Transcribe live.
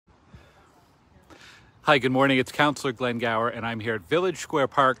Hi, good morning. It's Councillor Glen and I'm here at Village Square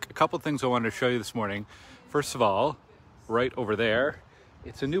Park. A couple things I wanted to show you this morning. First of all, right over there,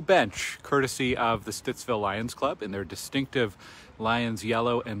 it's a new bench courtesy of the Stittsville Lions Club in their distinctive Lions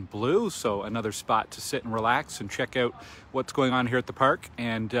yellow and blue. So another spot to sit and relax and check out what's going on here at the park.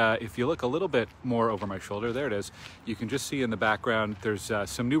 And if you look a little bit more over my shoulder, there it is, you can just see in the background there's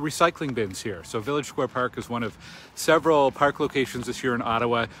some new recycling bins here. So Village Square Park is one of several park locations this year in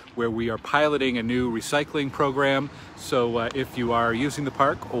Ottawa where we are piloting a new recycling program. So if you are using the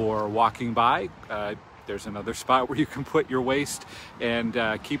park or walking by, there's another spot where you can put your waste and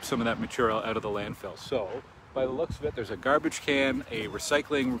keep some of that material out of the landfill. So by the looks of it, there's a garbage can, a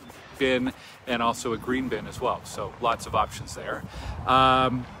recycling bin, and also a green bin as well. So lots of options there.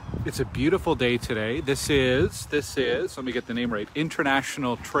 It's a beautiful day today. This is, let me get the name right,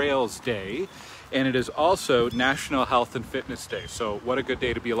 International Trails Day. And it is also National Health and Fitness Day. So what a good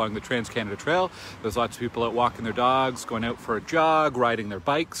day to be along the Trans-Canada Trail. There's lots of people out walking their dogs, going out for a jog, riding their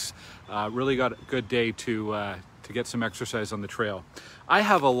bikes. Really got a good day to get some exercise on the trail. I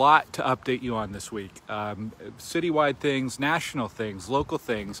have a lot to update you on this week. Citywide things, national things, local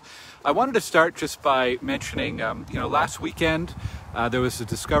things. I wanted to start just by mentioning, last weekend there was a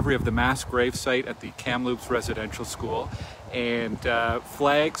discovery of the mass grave site at the Kamloops Residential School. And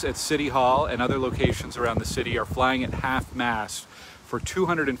flags at City Hall and other locations around the city are flying at half-mast for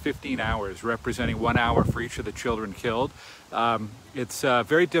 215 hours, representing 1 hour for each of the children killed. It's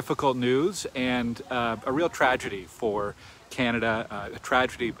very difficult news and a real tragedy for Canada, a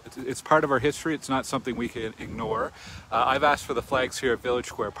tragedy. It's part of our history. It's not something we can ignore. I've asked for the flags here at Village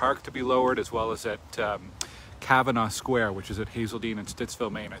Square Park to be lowered, as well as at Kavanaugh Square, which is at Hazeldean in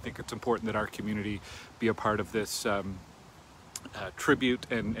Stittsville, Maine. I think it's important that our community be a part of this tribute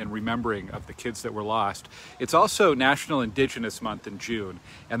and remembering of the kids that were lost. It's also National Indigenous Month in June,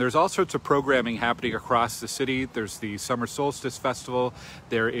 and there's all sorts of programming happening across the city. There's the Summer Solstice Festival,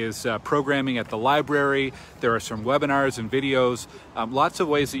 there is programming at the library, there are some webinars and videos, lots of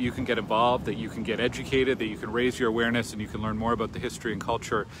ways that you can get involved, that you can get educated, that you can raise your awareness, and you can learn more about the history and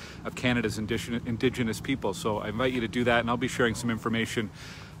culture of Canada's Indigenous people. So I invite you to do that, and I'll be sharing some information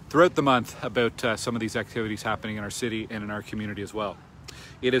throughout the month about some of these activities happening in our city and in our community as well.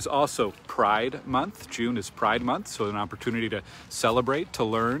 It is also Pride Month. June is Pride Month, so an opportunity to celebrate, to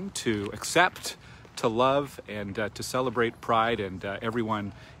learn, to accept, to love, and to celebrate Pride and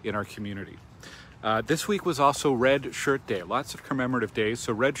everyone in our community. This week was also Red Shirt Day, lots of commemorative days.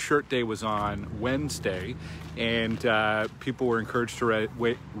 So Red Shirt Day was on Wednesday, and people were encouraged to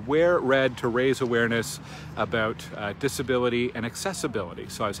wear red to raise awareness about disability and accessibility.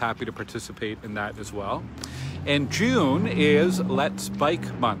 So I was happy to participate in that as well. And June is Let's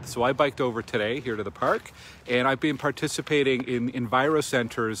Bike Month. So I biked over today here to the park, and I've been participating in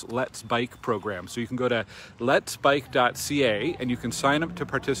EnviroCenter's Let's Bike program. So you can go to letsbike.ca and you can sign up to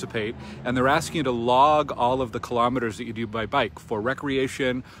participate, and they're asking you to log all of the kilometers that you do by bike for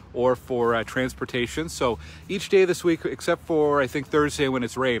recreation or for transportation. So each day this week, except for I think Thursday when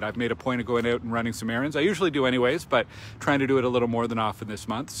it's rain, I've made a point of going out and running some errands. I usually do anyways, but trying to do it a little more than often this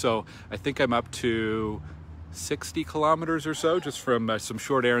month. So I think I'm up to 60 kilometers or so, just from some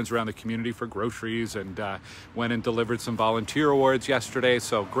short errands around the community for groceries, and went and delivered some volunteer awards yesterday.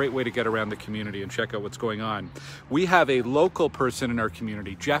 So great way to get around the community and check out what's going on. We have a local person in our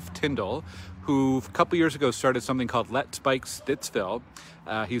community, Jeff Tyndall, who a couple years ago started something called Let's Bike Stittsville.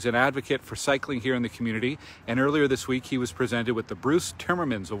 He's an advocate for cycling here in the community, and earlier this week he was presented with the Bruce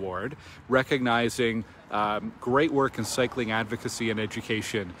Timmermans Award, recognizing great work in cycling advocacy and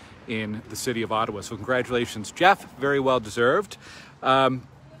education in the city of Ottawa. So congratulations, Jeff, very well deserved.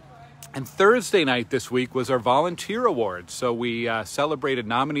 And Thursday night this week was our volunteer awards. So we celebrated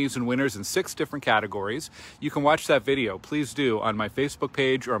nominees and winners in 6 different categories. You can watch that video, please do, on my Facebook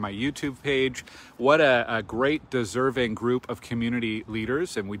page or my YouTube page. What a great, deserving group of community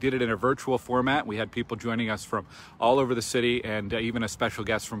leaders. And we did it in a virtual format. We had people joining us from all over the city, and even a special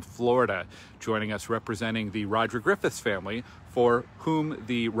guest from Florida joining us, representing the Roger Griffiths family, for whom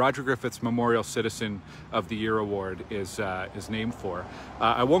the Roger Griffiths Memorial Citizen of the Year Award is named for.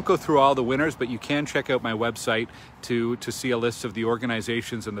 I won't go through all the winners, but you can check out my website to see a list of the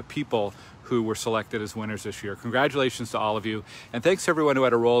organizations and the people who were selected as winners this year. Congratulations to all of you, and thanks to everyone who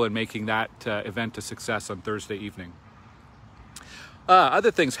had a role in making that event a success on Thursday evening.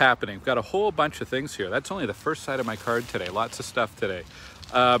 Other things happening. We've got a whole bunch of things here. That's only the first side of my card today. Lots of stuff today.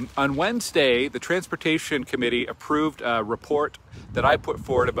 On Wednesday, the Transportation Committee approved a report that I put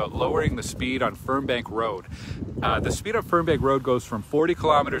forward about lowering the speed on Fernbank Road. The speed on Fernbank Road goes from 40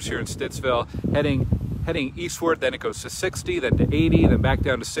 kilometers here in Stittsville, heading heading eastward, then it goes to 60, then to 80, then back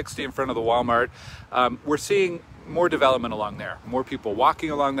down to 60 in front of the Walmart. We're seeing more development along there, more people walking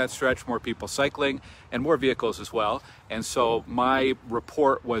along that stretch, more people cycling, and more vehicles as well. And so my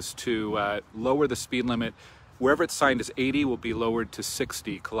report was to lower the speed limit. Wherever it's signed as 80 will be lowered to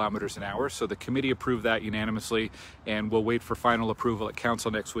 60 kilometers an hour. So the committee approved that unanimously, and we'll wait for final approval at council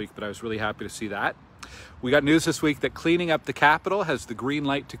next week, but I was really happy to see that. We got news this week that cleaning up the capital has the green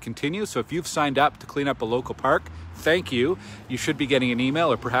light to continue. So if you've signed up to clean up a local park, thank you. You should be getting an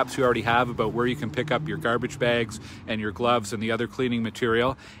email, or perhaps you already have, about where you can pick up your garbage bags and your gloves and the other cleaning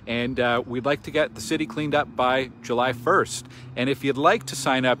material. And we'd like to get the city cleaned up by July 1st. And if you'd like to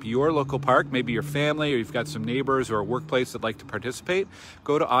sign up your local park, maybe your family, or you've got some neighbors or a workplace that'd like to participate,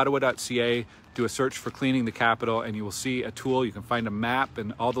 go to ottawa.ca, do a search for cleaning the capital, and you will see a tool. You can find a map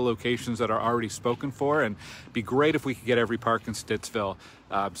and all the locations that are already spoken for, and it'd be great if we could get every park in Stittsville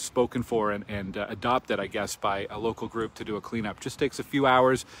spoken for and adopted, I guess, by a local group to do a cleanup. Just takes a few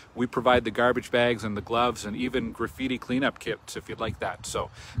hours. We provide the garbage bags and the gloves and even graffiti cleanup kits if you'd like that. So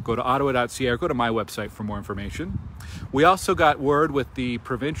go to ottawa.ca or go to my website for more information. We also got word with the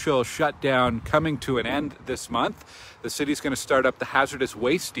provincial shutdown coming to an end this month. The city's going to start up the Hazardous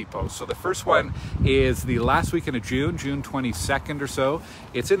Waste Depot. So the first one is the last weekend of June, June 22nd or so.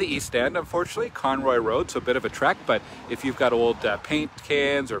 It's in the East End, unfortunately, Conroy Road, so a bit of a trek. But if you've got old paint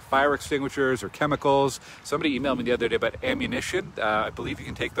cans or fire extinguishers or chemicals, somebody emailed me the other day about ammunition. I believe you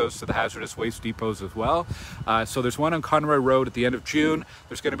can take those to the Hazardous Waste Depots as well. So there's one on Conroy Road at the end of June.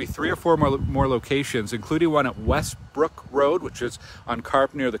 There's going to be 3 or 4 more locations, including one at Westbrook Road, which is on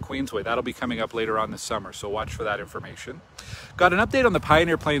Carp near the Queensway. That'll be coming up later on this summer, so watch for that information. Got an update on the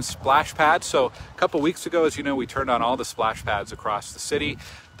Pioneer Plains splash pad. So a couple weeks ago, as you know, we turned on all the splash pads across the city.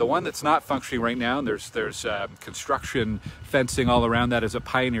 The one that's not functioning right now, and there's construction fencing all around that, is at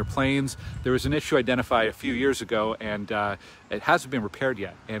Pioneer Plains. There was an issue identified a few years ago, and it hasn't been repaired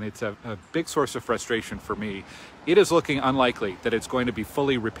yet, and it's a big source of frustration for me. It is looking unlikely that it's going to be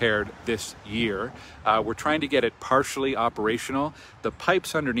fully repaired this year. We're trying to get it partially operational. The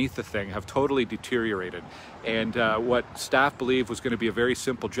pipes underneath the thing have totally deteriorated, and what staff believed was going to be a very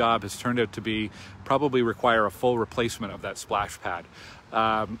simple job has turned out to be probably require a full replacement of that splash pad.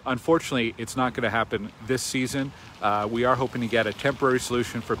 Unfortunately, it's not going to happen this season. We are hoping to get a temporary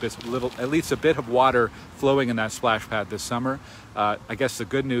solution for at least a bit of water flowing in that splash pad this summer. I guess the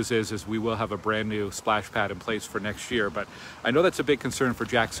good news is we will have a brand new splash pad in place for next year, but I know that's a big concern for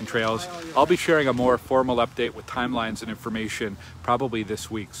Jackson Trails. I'll be sharing a more formal update with timelines and information probably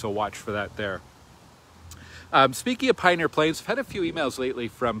this week, so watch for that there. Speaking of Pioneer Plains, I've had a few emails lately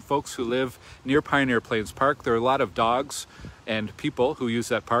from folks who live near Pioneer Plains Park. There are a lot of dogs and people who use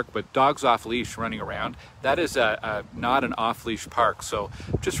that park, but dogs off leash running around. That is not an off-leash park. So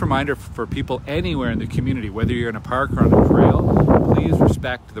just a reminder for people anywhere in the community, whether you're in a park or on a trail, please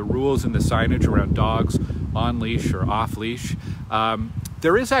respect the rules and the signage around dogs on leash or off leash.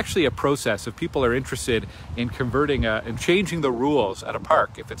 There is actually a process if people are interested in converting and changing the rules at a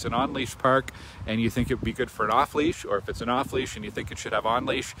park. If it's an on-leash park and you think it would be good for an off-leash, or if it's an off-leash and you think it should have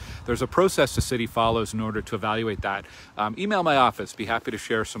on-leash, there's a process the city follows in order to evaluate that. Email my office, be happy to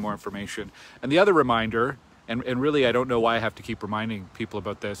share some more information. And the other reminder, and really I don't know why I have to keep reminding people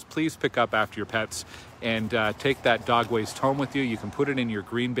about this, please pick up after your pets and take that dog waste home with you. You can put it in your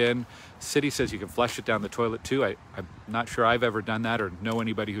green bin. City says you can flush it down the toilet too. I'm not sure I've ever done that or know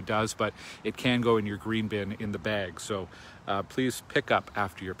anybody who does, but it can go in your green bin in the bag. So please pick up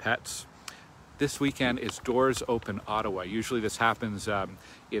after your pets. This weekend is Doors Open Ottawa. Usually this happens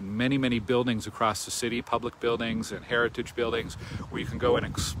in many, many buildings across the city, public buildings and heritage buildings, where you can go and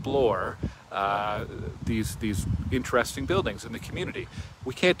explore these interesting buildings in the community.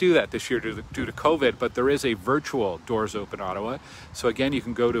 We can't do that this year due to COVID, but there is a virtual Doors Open Ottawa. So again, you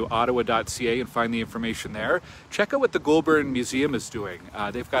can go to ottawa.ca and find the information there. Check out what the Goulburn Museum is doing.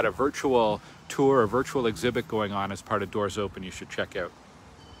 They've got a virtual tour, a virtual exhibit going on as part of Doors Open you should check out.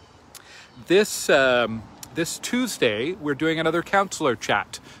 This Tuesday, we're doing another Councillor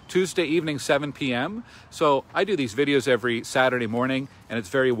Chat, Tuesday evening, 7 p.m. So I do these videos every Saturday morning, and it's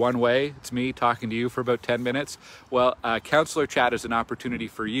very one way. It's me talking to you for about 10 minutes. Well, Councillor Chat is an opportunity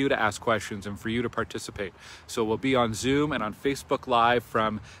for you to ask questions and for you to participate. So we'll be on Zoom and on Facebook Live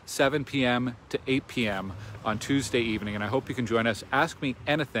from 7 p.m. to 8 p.m. on Tuesday evening, and I hope you can join us. Ask me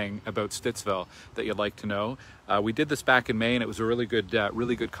anything about Stittsville that you'd like to know. We did this back in May, and it was a really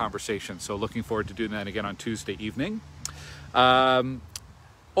good conversation. So looking forward to doing that again on Tuesday evening.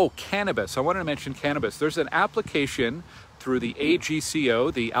 Cannabis. I wanted to mention cannabis. There's an application through the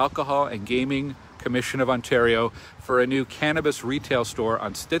AGCO, the Alcohol and Gaming Commission of Ontario for a new cannabis retail store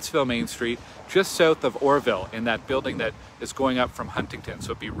on Stittsville Main Street, just south of Orville, in that building that is going up from Huntington.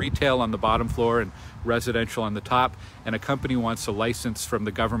 So it'd be retail on the bottom floor and residential on the top, and a company wants a license from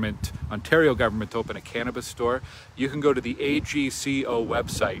the government, Ontario government, to open a cannabis store. You can go to the AGCO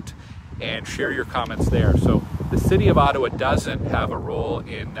website and share your comments there. So the City of Ottawa doesn't have a role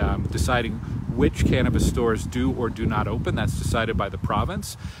in deciding which cannabis stores do or do not open. That's decided by the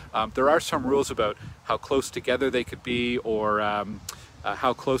province. There are some rules about how close together they could be, or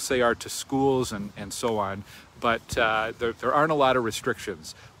how close they are to schools and so on. But there aren't a lot of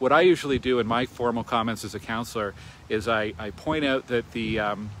restrictions. What I usually do in my formal comments as a councillor is I point out that the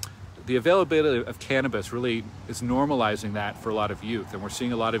availability of cannabis really is normalizing that for a lot of youth. And we're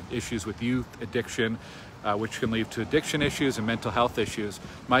seeing a lot of issues with youth addiction, which can lead to addiction issues and mental health issues.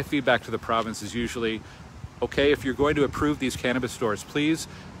 My feedback to the province is usually, okay, if you're going to approve these cannabis stores, please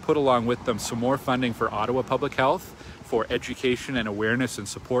put along with them some more funding for Ottawa Public Health, for education and awareness and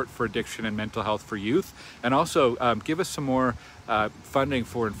support for addiction and mental health for youth, and also give us some more funding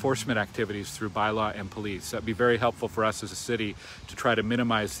for enforcement activities through bylaw and police. That'd be very helpful for us as a city to try to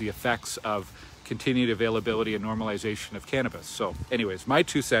minimize the effects of continued availability and normalization of cannabis. So anyways, my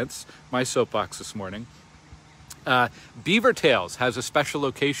 2 cents, my soapbox this morning. Beavertails has a special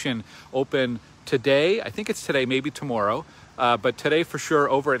location open today. I think it's today, maybe tomorrow. But today for sure,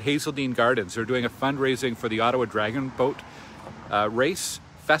 over at Hazeldean Gardens. They're doing a fundraising for the Ottawa Dragon Boat Race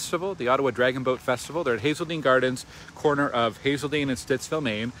Festival, the Ottawa Dragon Boat Festival. They're at Hazeldean Gardens, corner of Hazeldean and Stittsville,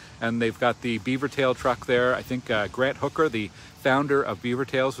 Maine, and they've got the Beavertail truck there. I think Grant Hooker, the founder of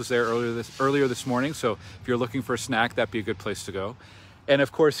Beavertails, was there earlier this morning, so if you're looking for a snack, that'd be a good place to go. And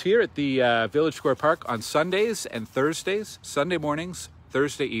of course, here at the Village Square Park on Sundays and Thursdays, Sunday mornings,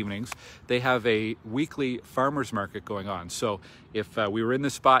 Thursday evenings, they have a weekly farmers market going on. So if we were in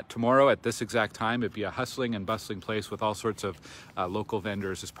this spot tomorrow at this exact time, it'd be a hustling and bustling place with all sorts of local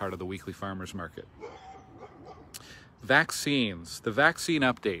vendors as part of the weekly farmers market. Vaccines, the vaccine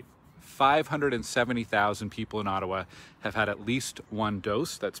update. 570,000 people in Ottawa have had at least one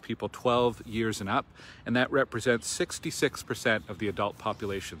dose. That's people 12 years and up, and that represents 66% of the adult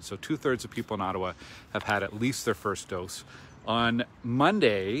population. So 2/3 of people in Ottawa have had at least their first dose. On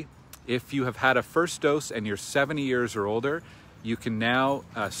Monday, if you have had a first dose and you're 70 years or older, you can now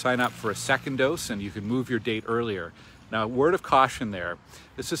sign up for a second dose, and you can move your date earlier. Now, word of caution there,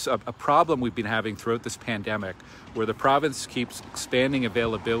 this is a problem we've been having throughout this pandemic, where the province keeps expanding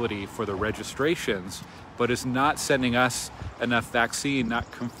availability for the registrations, but is not sending us enough vaccine,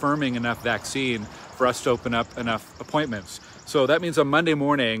 not confirming enough vaccine for us to open up enough appointments. So that means on Monday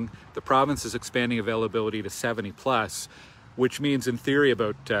morning, the province is expanding availability to 70 plus, which means in theory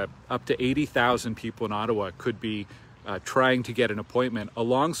about up to 80,000 people in Ottawa could be trying to get an appointment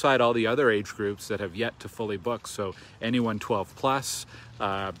alongside all the other age groups that have yet to fully book. So anyone 12 plus,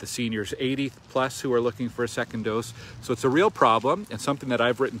 the seniors 80 plus who are looking for a second dose. So it's a real problem, and something that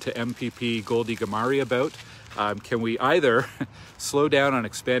I've written to MPP Goldie Gamari about. Can we either slow down on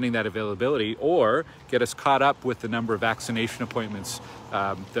expanding that availability or get us caught up with the number of vaccination appointments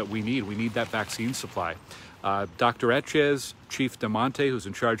that we need? We need that vaccine supply. Dr. Etches, Chief DeMonte, who's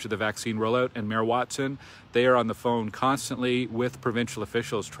in charge of the vaccine rollout, and Mayor Watson, they are on the phone constantly with provincial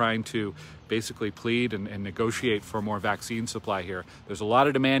officials trying to basically plead and negotiate for more vaccine supply here. There's a lot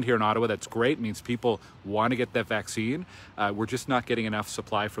of demand here in Ottawa. That's great. It means people want to get that vaccine. We're just not getting enough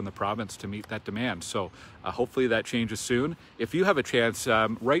supply from the province to meet that demand. So hopefully that changes soon. If you have a chance,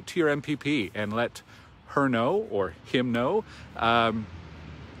 write to your MPP and let her know or him know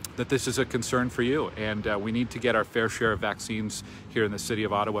that this is a concern for you, and we need to get our fair share of vaccines here in the city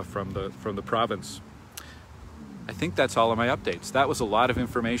of Ottawa from the province. I think that's all of my updates. That was a lot of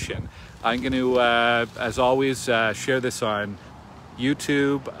information. I'm going to, as always, share this on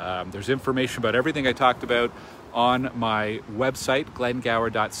YouTube. There's information about everything I talked about on my website,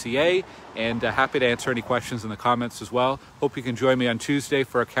 glengower.ca, and happy to answer any questions in the comments as well. Hope you can join me on Tuesday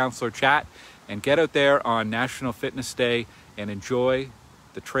for a Councillor Chat, and get out there on National Fitness Day and enjoy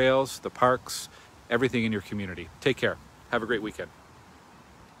the trails, the parks, everything in your community. Take care. Have a great weekend.